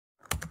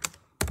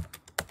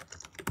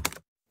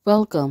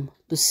Welcome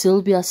to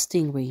Sylvia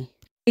Stingray.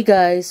 Hey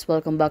guys,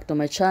 welcome back to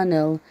my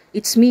channel.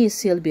 It's me,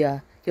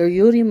 Sylvia, your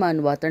Yuri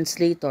Manhwa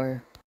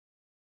translator.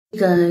 Hey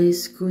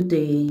guys, good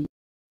day.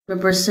 I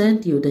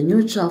present you the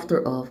new chapter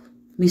of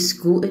Miss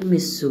Gu and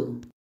Miss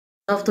Su,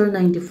 chapter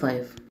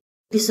 95.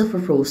 It is a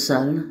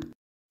proposal.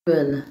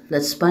 Well,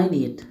 let's find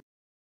it.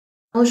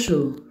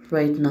 Shu,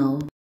 right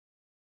now,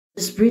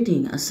 is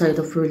breathing a sigh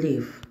of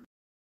relief.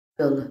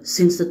 Well,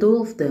 since the two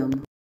of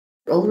them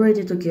were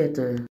already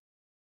together,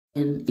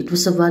 and it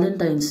was a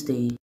Valentine's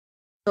Day,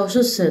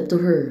 Shu said to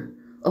her,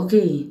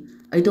 "Okay,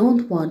 I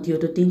don't want you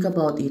to think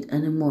about it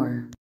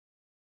anymore.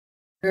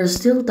 There are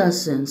still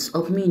dozens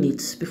of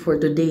minutes before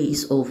the day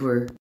is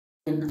over,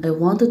 and I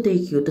want to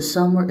take you to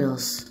somewhere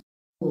else."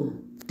 Oh,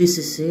 this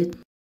is it,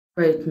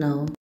 right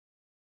now.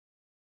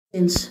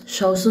 Since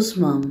Xiaoshu's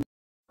mom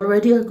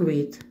already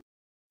agreed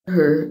to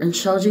her and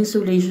Xiaojing's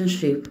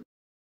relationship,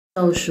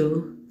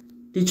 Xiaoshu,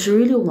 did she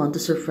really want to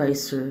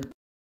surprise her?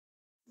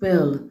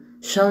 Well,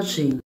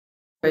 Xiaojing,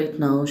 right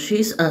now she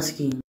is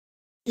asking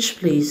which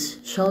place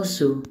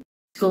Xiaoshu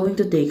is going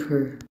to take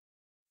her.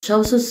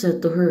 Xiaoshu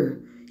said to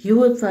her, "You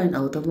will find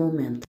out a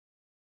moment."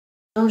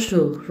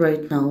 Xiaoshu,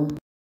 right now,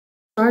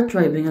 start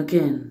driving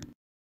again.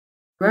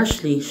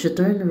 Rashly, she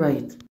turned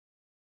right.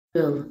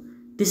 Well,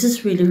 this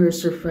is really her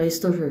surprise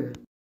to her.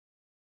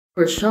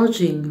 For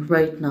Xiaojing,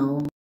 right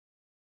now,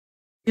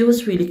 she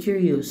was really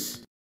curious.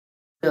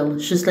 Well,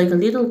 she's like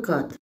a little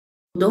cat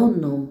who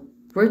don't know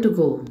where to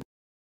go.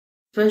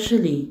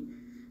 Especially,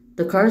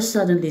 the car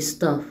suddenly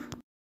stopped.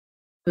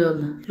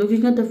 Well,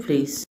 looking at the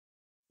place,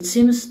 it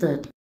seems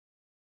that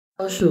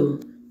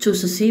Xiaoshu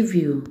chose a sea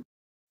view.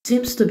 It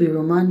seems to be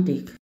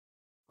romantic.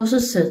 Xiaoshu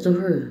said to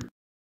her,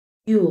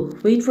 "You,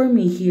 wait for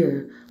me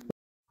here.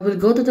 I will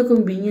go to the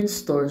convenience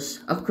stores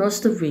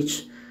across the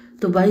bridge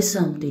to buy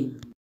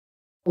something."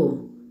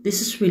 Oh,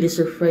 this is really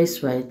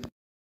surprise, right?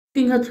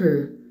 Looking at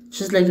her,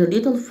 she's like a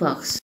little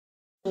fox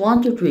who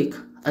want to trick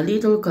a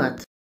little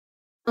cat.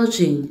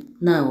 Judging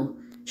now,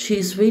 she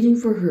is waiting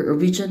for her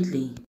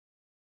obediently.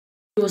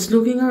 She was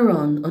looking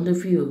around on the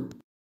view.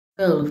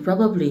 Well,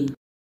 probably.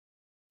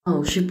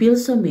 Now she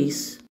feels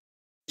amazed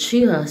that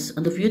she has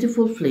on the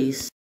beautiful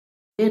place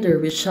together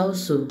with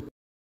Xiaoshu.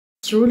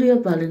 It's truly a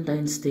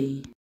Valentine's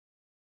Day.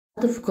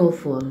 A lot of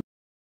couple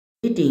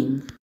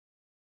waiting.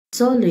 It's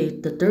so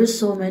late that there's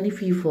so many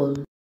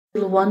people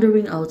still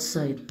wandering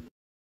outside.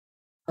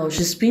 Now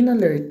she's been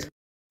alert.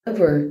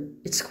 However,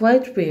 it's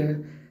quite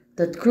rare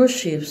that cruise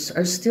ships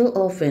are still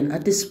open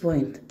at this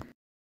point.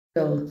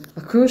 Well,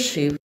 a cruise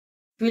ship is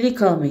really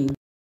coming,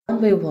 one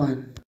by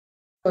one.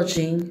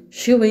 Judging,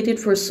 she waited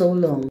for so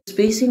long,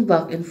 pacing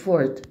back and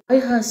forth. Why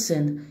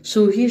hasn't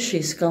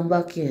Suhishi's come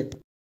back yet?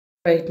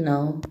 Right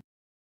now,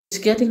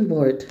 she's getting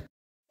bored.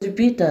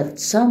 Repeat that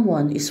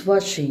someone is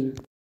watching.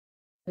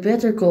 I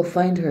better go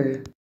find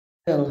her.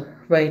 Well,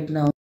 right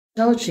now,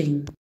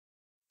 Xiaojing,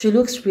 she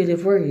looks really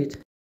worried.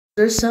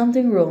 There's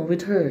something wrong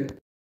with her.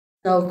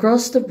 Now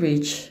across the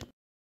bridge,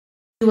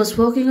 she was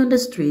walking on the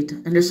street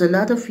and there's a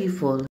lot of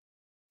people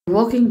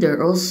walking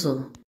there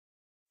also.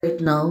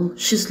 Right now,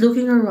 she's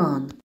looking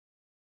around,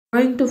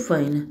 trying to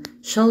find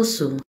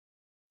Xiaoshu.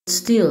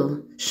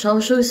 Still,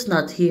 Xiaoshu is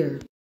not here.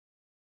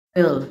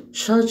 Well,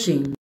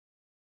 Xiaojing,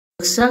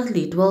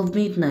 exactly 12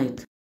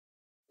 midnight.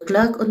 The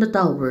clock on the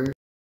tower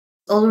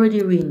is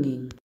already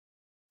ringing.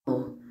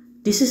 Oh,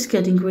 this is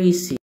getting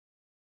crazy.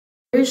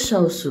 Where is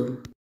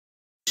Xiaoshu?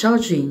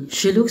 Xiaojing,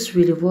 she looks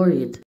really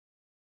worried.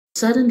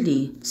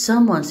 Suddenly,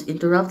 someone's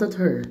interrupted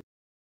her.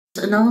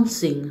 It's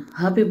announcing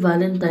Happy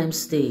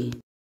Valentine's Day.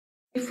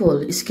 People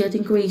is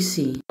getting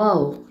crazy.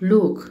 Wow,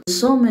 look,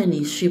 so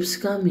many ships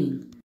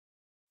coming.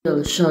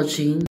 Well,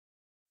 Xiaojing,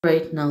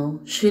 right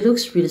now, she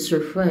looks really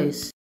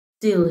surprised.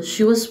 Still,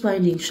 she was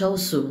finding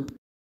Xiaoshu.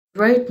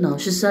 Right now,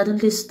 she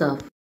suddenly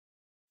stopped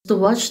to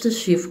watch the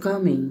ship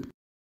coming.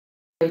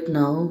 Right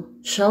now,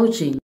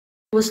 Xiaojing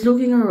was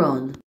looking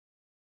around.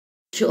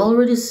 She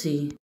already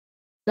see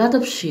a lot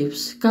of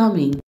ships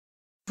coming in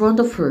front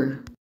of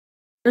her.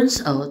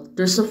 Turns out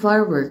there's a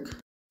firework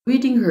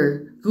greeting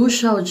her, Gu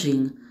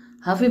Xiaojing,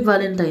 Happy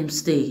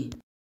Valentine's Day.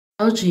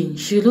 Xiaojing,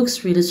 she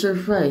looks really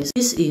surprised.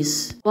 This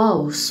is,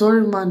 wow, so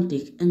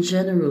romantic and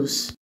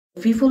generous.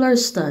 The people are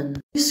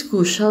stunned. This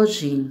Gu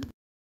Xiaojing.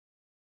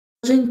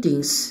 Xiaojing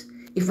thinks,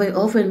 if I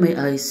open my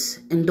eyes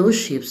and those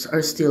ships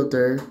are still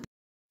there,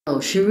 oh,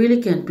 she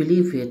really can't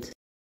believe it.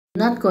 I'm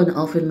not gonna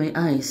open my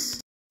eyes.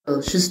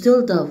 Well, she's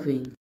still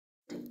doubting.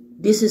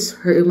 This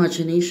is her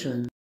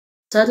imagination.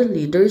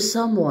 Suddenly, there is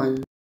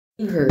someone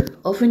telling her,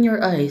 "Open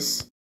your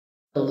eyes."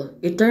 Well,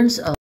 it turns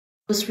out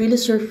she was really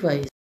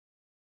surprised.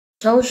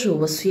 Xiaoshu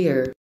was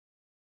here.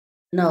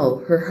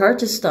 Now, her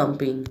heart is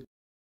thumping.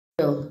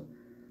 Well,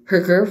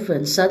 her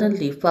girlfriend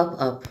suddenly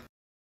popped up.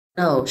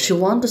 Now, she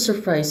wanted to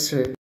surprise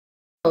her.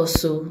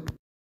 Xiaoshu,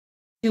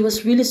 she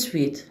was really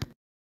sweet.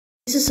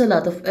 This is a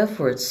lot of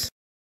efforts.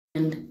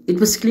 And it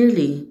was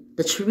clearly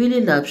that she really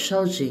loved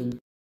Xiaojing.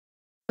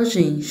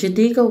 Xiaojing, she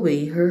take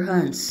away her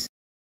hands.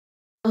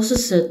 Xiaoshu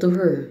said to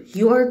her,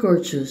 "You are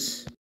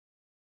gorgeous."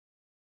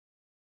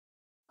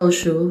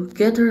 Xiaoshu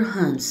get her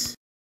hands.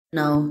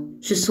 Now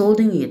she's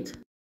holding it.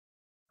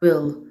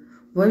 Well,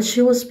 while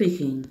she was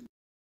speaking,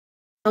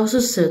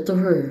 Xiaoshu said to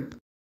her,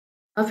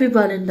 Happy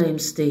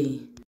Valentine's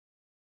Day.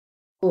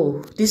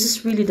 Oh, this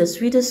is really the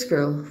sweetest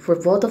girl for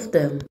both of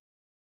them.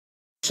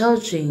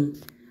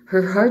 Xiaojing,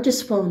 her heart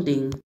is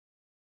pounding,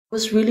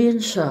 was really in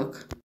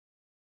shock.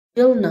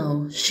 Till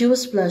now, she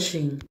was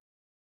blushing.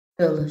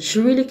 Well, she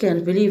really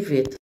can't believe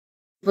it.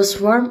 It was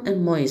warm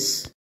and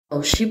moist.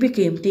 Now she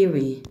became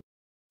teary.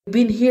 You've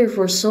been here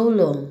for so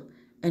long,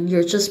 and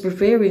you're just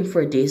preparing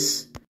for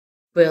this.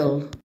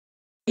 Well,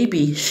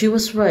 maybe she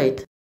was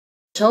right.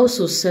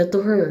 Xiaosu said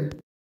to her,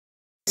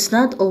 It's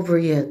not over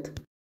yet.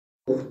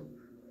 Oh,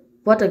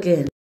 what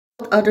again?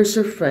 What other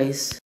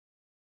surprise?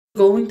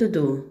 Going to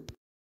do?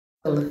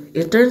 Well,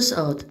 it turns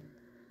out she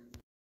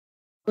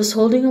was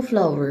holding a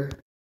flower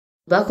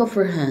back of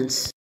her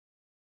hands.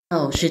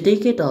 Now she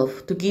take it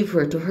off to give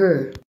her to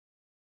her.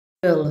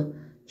 Well,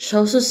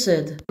 Xiaosu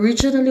said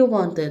originally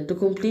wanted to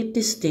complete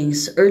these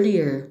things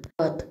earlier,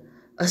 but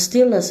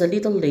still as a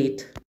little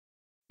late.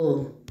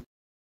 Oh,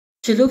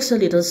 she looks a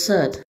little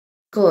sad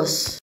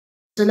because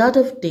a lot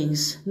of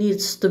things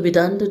needs to be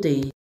done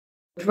today.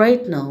 But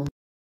right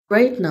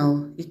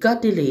now, it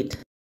got delayed.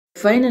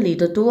 Finally,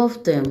 the two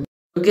of them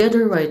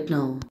together right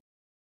now.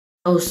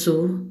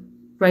 Also,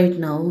 right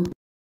now,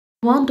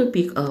 I want to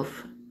pick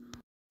off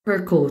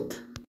her coat.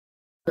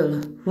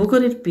 Well, who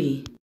could it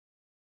be?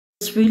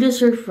 I was really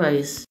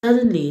surprised.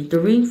 Suddenly, the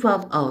ring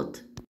popped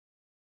out.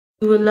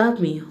 You will love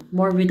me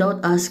more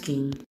without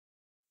asking.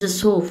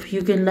 Just hope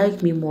you can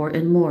like me more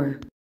and more.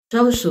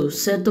 Xiaoshu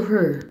said to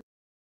her.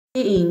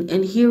 Seeing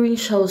and hearing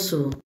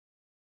Xiaoshu,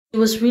 she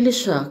was really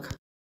shocked.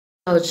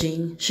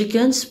 Xiaojing, she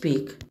can't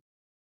speak.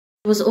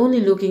 She was only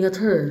looking at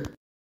her.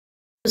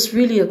 It was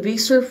really a big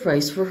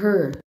surprise for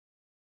her.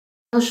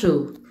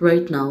 Xiaoshu,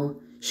 right now,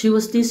 she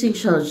was teasing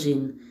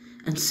Xiaojing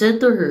and said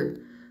to her,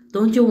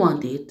 Don't you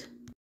want it?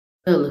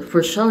 Well,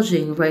 for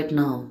Xiaojing right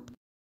now,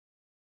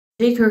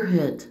 shake her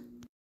head.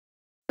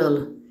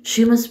 Well,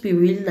 she must be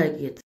really like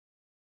it.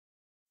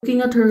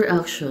 Looking at her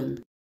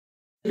action,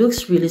 she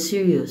looks really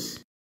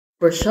serious.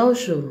 For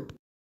Xiaoshu,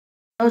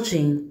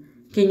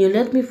 Xiaojing, can you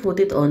let me put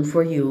it on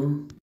for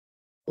you?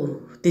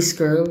 Oh, this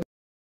girl.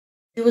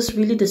 She was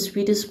really the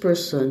sweetest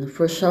person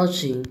for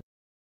Xiaojing.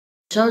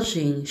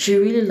 Xiaojing, she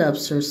really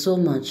loves her so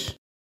much.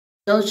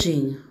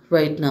 Xiaojing,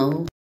 right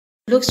now,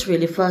 looks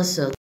really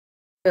facile.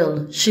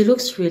 Well, she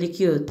looks really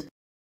cute.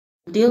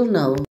 Until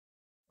now,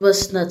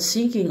 was not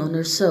thinking on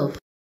herself.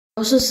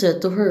 Also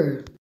said to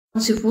her,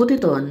 Once you put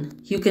it on,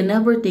 you can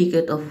never take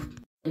it off,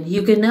 and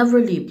you can never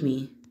leave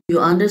me. You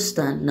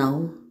understand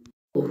now?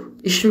 Oh,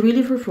 is she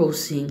really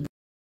proposing?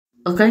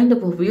 A kind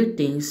of a weird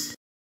things.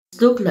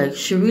 It looked like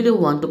she really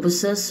want to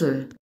possess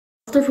her.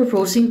 After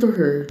proposing to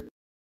her,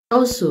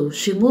 also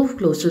she moved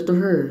closer to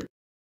her.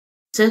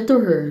 Said to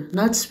her,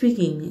 not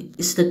speaking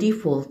is the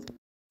default.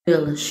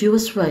 Well, she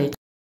was right.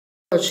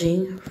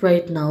 Jing,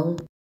 right now,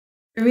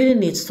 he really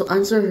needs to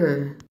answer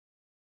her.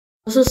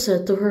 Also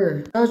said to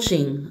her,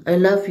 Jing, I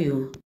love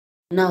you.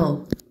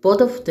 Now,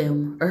 both of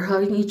them are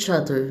hugging each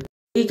other.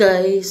 Hey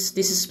guys,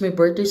 this is my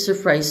birthday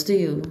surprise to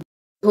you.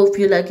 Hope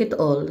you like it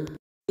all.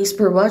 Thanks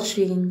for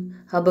watching.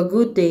 Have a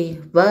good day.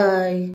 Bye.